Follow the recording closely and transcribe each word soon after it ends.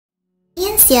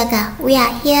Yoga, we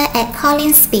are here at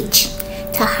Colin's Beach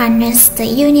to harness the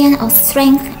union of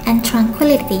strength and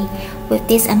tranquility with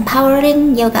this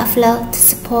empowering yoga flow to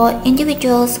support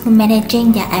individuals who are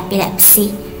managing their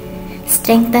epilepsy.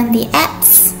 Strengthen the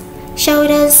abs,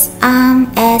 shoulders, arms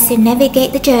as you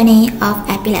navigate the journey of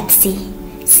epilepsy.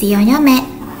 See you on your mat.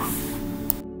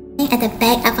 At the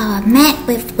back of our mat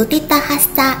with Utthita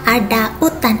Hasta Ardha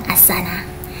Uttanasana.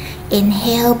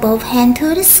 Inhale both hands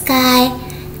to the sky.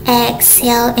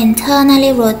 Exhale,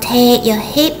 internally rotate your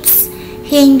hips,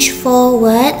 hinge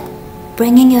forward,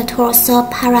 bringing your torso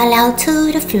parallel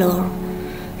to the floor.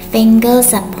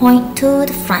 Fingers are point to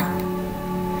the front.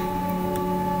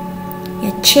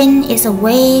 Your chin is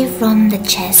away from the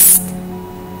chest.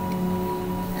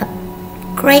 A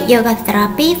great yoga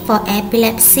therapy for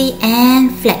epilepsy and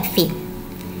flat feet.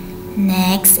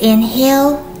 Next,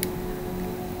 inhale.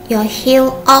 Your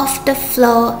heel off the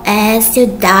floor as you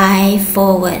dive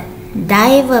forward.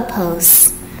 Diver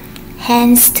pose.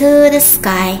 Hands to the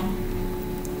sky.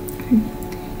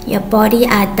 Your body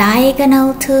are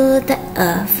diagonal to the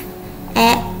earth.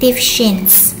 Active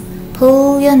shins.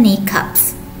 Pull your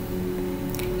kneecaps.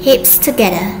 Hips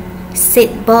together.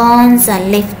 Sit bones are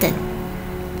lifted.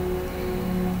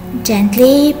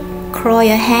 Gently crawl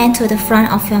your hand to the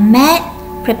front of your mat.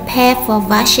 Prepare for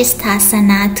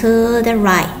Vashisthasana to the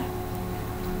right.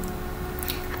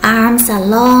 Arms are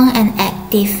long and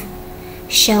active.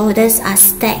 Shoulders are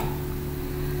stacked.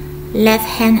 Left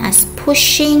hand is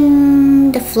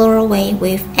pushing the floor away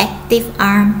with active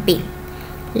armpit.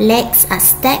 Legs are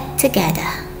stacked together.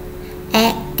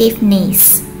 Active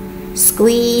knees.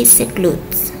 Squeeze the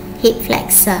glutes. Hip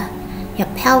flexor. Your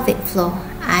pelvic floor.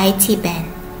 IT band.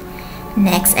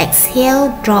 Next,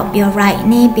 exhale, drop your right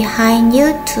knee behind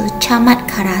you to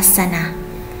Chamatskarasana.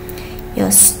 Your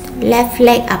left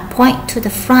leg are point to the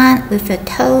front with your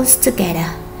toes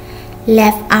together.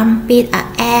 Left armpit are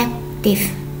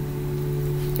active,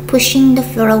 pushing the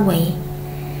floor away.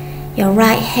 Your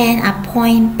right hand are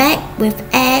point back with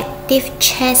active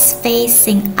chest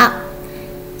facing up.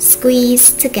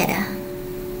 Squeeze together.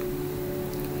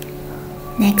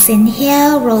 Next,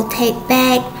 inhale, rotate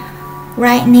back.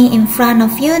 Right knee in front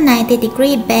of you,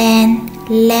 90-degree bend.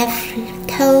 Left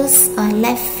toes or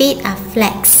left feet are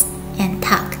flexed and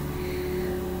tucked.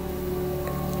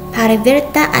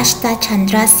 Parivirta Ashta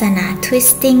Chandrasana,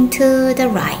 twisting to the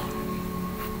right.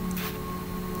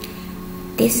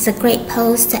 This is a great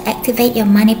pose to activate your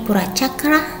Manipura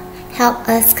chakra, help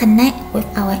us connect with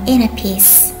our inner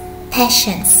peace,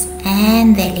 passions,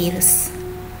 and values.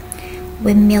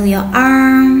 Windmill your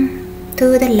arm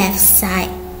to the left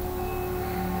side.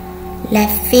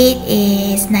 Left feet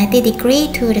is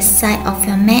 90-degree to the side of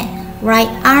your mat. Right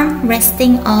arm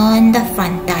resting on the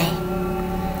front thigh.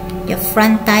 Your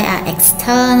front thigh are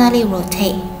externally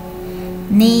rotate.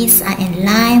 Knees are in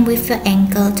line with your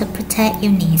ankle to protect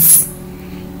your knees.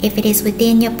 If it is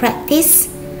within your practice,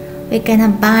 we're gonna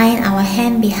bind our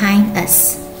hand behind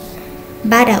us.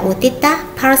 Baddha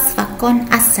Utthita Parsvakon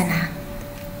Asana.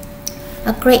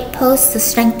 A great pose to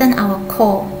strengthen our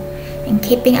core and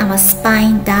keeping our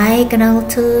spine diagonal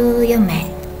to your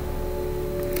mat.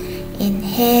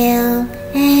 Inhale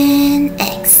and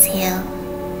exhale.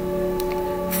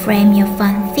 Frame your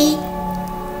front feet.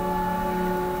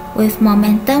 With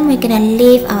momentum, we're gonna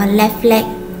lift our left leg.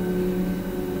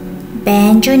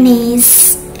 Bend your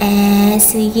knees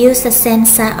as you use the same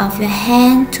side of your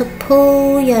hand to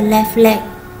pull your left leg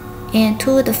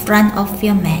into the front of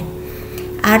your mat.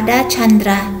 Ardha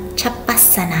Chandra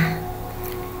Chapasana.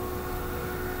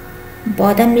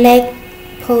 Bottom leg,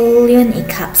 pull your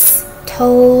kneecaps,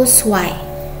 toes wide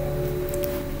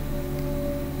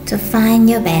to find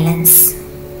your balance.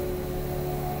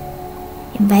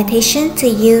 Invitation to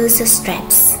use the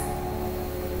straps.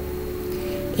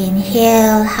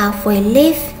 Inhale, halfway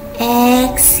lift.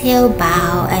 Exhale,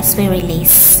 bow as we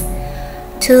release.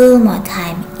 2 more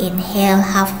times. Inhale,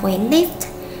 halfway lift.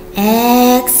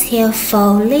 Exhale,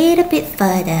 fold a little bit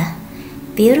further.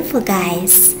 Beautiful,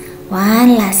 guys.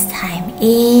 One last time.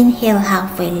 Inhale,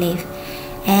 halfway lift.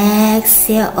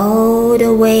 Exhale all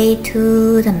the way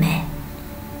to the mat.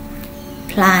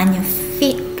 Plant your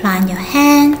feet, plant your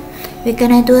hand. We're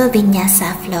gonna do a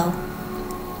vinyasa flow.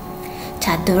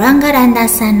 Chaturanga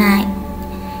Dandasana.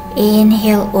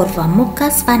 Inhale, Urdhva Mukha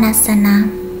Svanasana.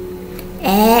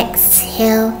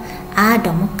 Exhale,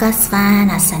 Adho Mukha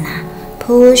Svanasana.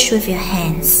 Push with your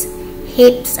hands.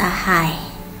 Hips are high.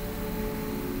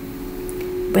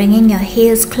 Bringing your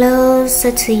heels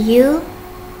closer to you.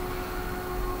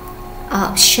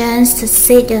 Options to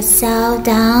sit yourself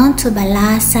down to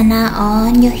Balasana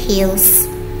on your heels.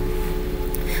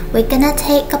 We're gonna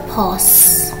take a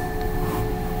pause.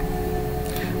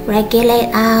 regulate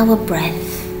our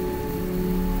breath.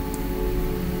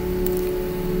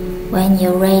 When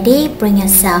you're ready, bring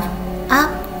yourself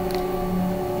up.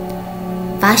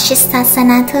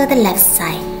 Vashisthasana to the left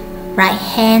side. Right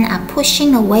hand are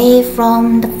pushing away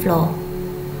from the floor.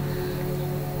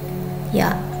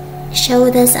 Your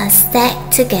shoulders are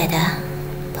stacked together.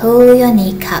 Pull your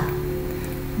kneecap.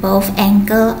 Both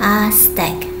ankles are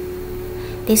stacked.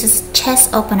 This is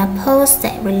chest opener pose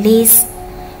that release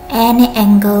any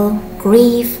anger,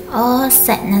 grief or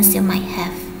sadness you might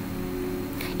have.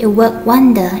 It works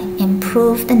wonder,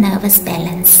 improve the nervous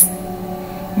balance.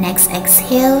 Next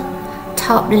exhale,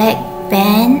 top leg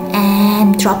bend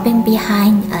and dropping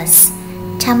behind us,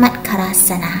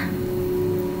 Chamatskarasana.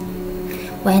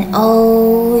 When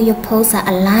all your poses are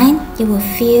aligned, you will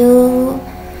feel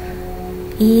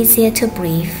easier to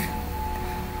breathe.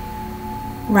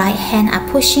 Right hand are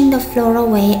pushing the floor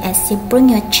away as you bring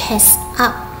your chest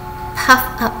up, puff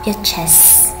up your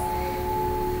chest.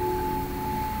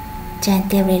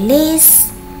 Gently release.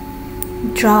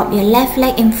 Drop your left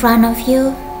leg in front of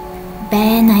you.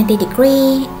 Bend 90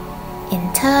 degrees.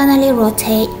 Internally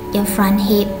rotate your front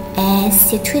hip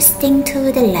as you're twisting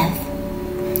to the left.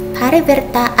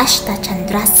 Parivirta Ashta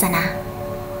Chandrasana.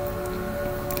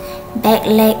 Back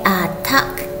leg are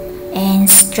tucked and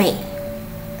straight.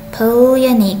 Pull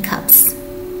your kneecaps.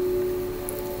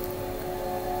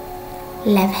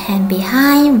 Left hand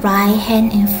behind, right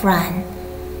hand in front.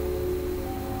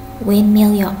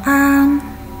 Windmill your arm.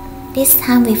 This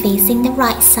time we're facing the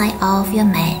right side of your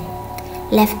mat.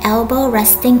 Left elbow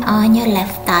resting on your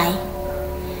left thigh.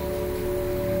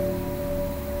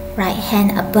 Right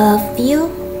hand above you,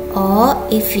 or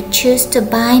if you choose to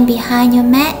bind behind your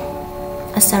mat,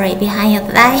 behind your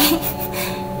thigh.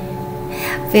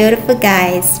 Beautiful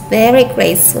guys, very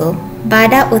graceful.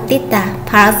 Baddha Utthita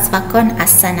Parasvakon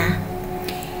Asana.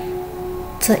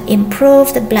 To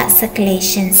improve the blood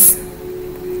circulations.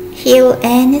 Heal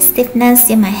any stiffness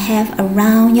you might have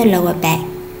around your lower back.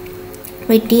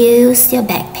 Reduce your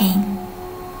back pain.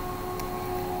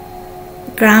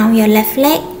 Ground your left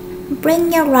leg.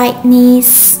 Bring your right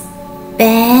knees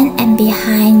bend and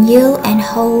behind you and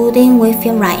holding with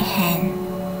your right hand.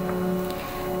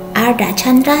 Ardha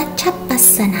Chandra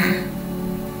Chapasana.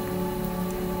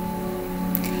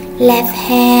 Left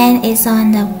hand is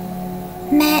on the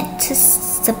mat to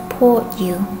support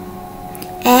you.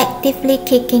 Actively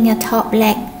kicking your top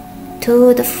leg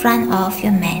to the front of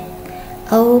your mat.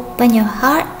 Open your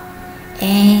heart,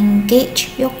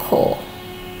 engage your core.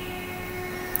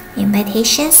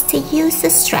 Invitations to use the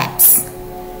straps.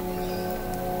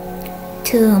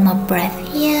 2 more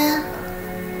breaths here.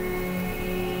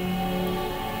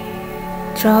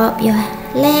 Drop your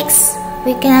legs.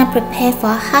 We're gonna prepare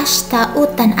for Hasta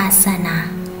Uttanasana.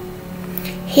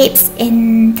 Hips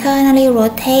internally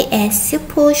rotate as you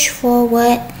push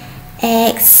forward.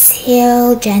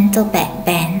 Exhale, gentle back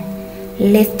bend.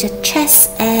 Lift your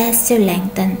chest as you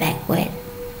lengthen backward.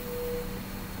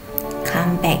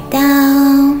 Come back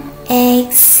down.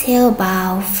 Exhale,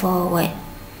 bow forward.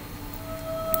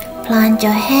 Plant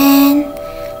your hand.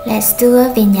 Let's do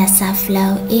a vinyasa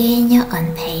flow in your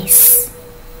own pace.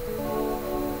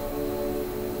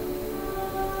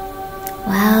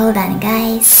 Well done,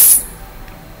 guys.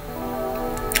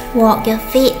 Walk your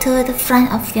feet to the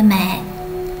front of your mat.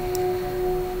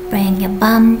 Bring your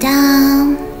bum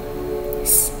down.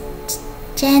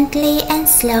 Gently and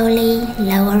slowly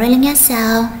lowering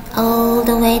yourself all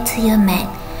the way to your mat.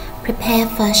 Prepare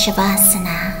for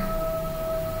Shavasana.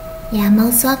 You're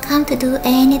most welcome to do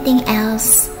anything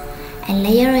else and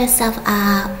layer yourself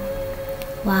up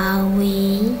while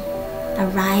we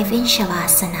arrive in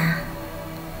Shavasana.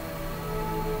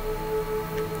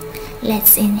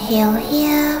 Let's inhale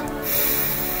here.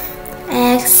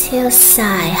 Exhale,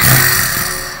 sigh.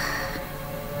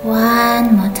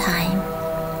 One more time.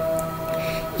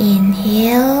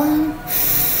 Inhale.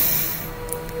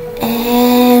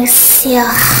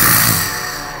 Exhale.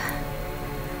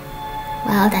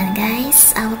 Well done,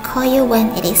 guys. I will call you when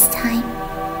it is time.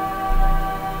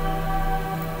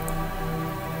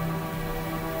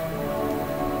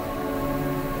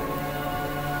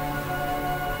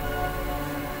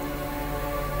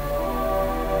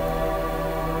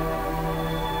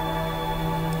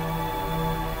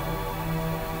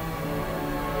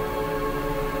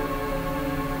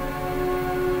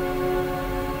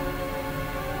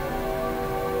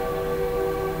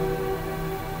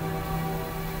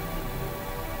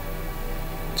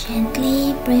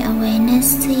 Gently bring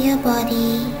awareness to your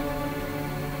body.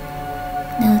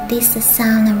 Notice the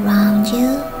sound around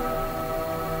you.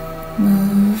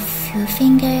 Move your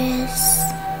fingers,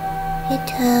 your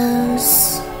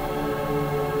toes,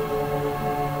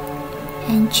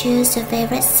 and choose your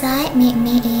favorite side. Meet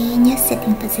me in your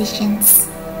sitting positions.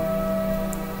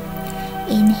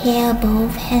 Inhale,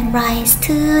 both hands rise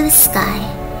to the sky.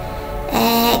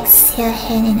 Exhale,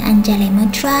 hand in Anjali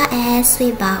Mudra as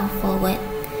we bow forward.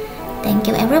 Thank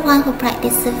you everyone who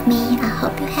practiced with me. I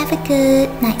hope you have a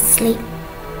good night's sleep.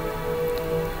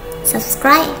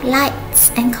 Subscribe, like,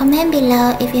 and comment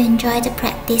below if you enjoyed the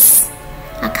practice.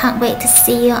 I can't wait to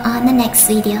see you on the next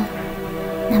video.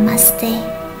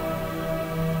 Namaste.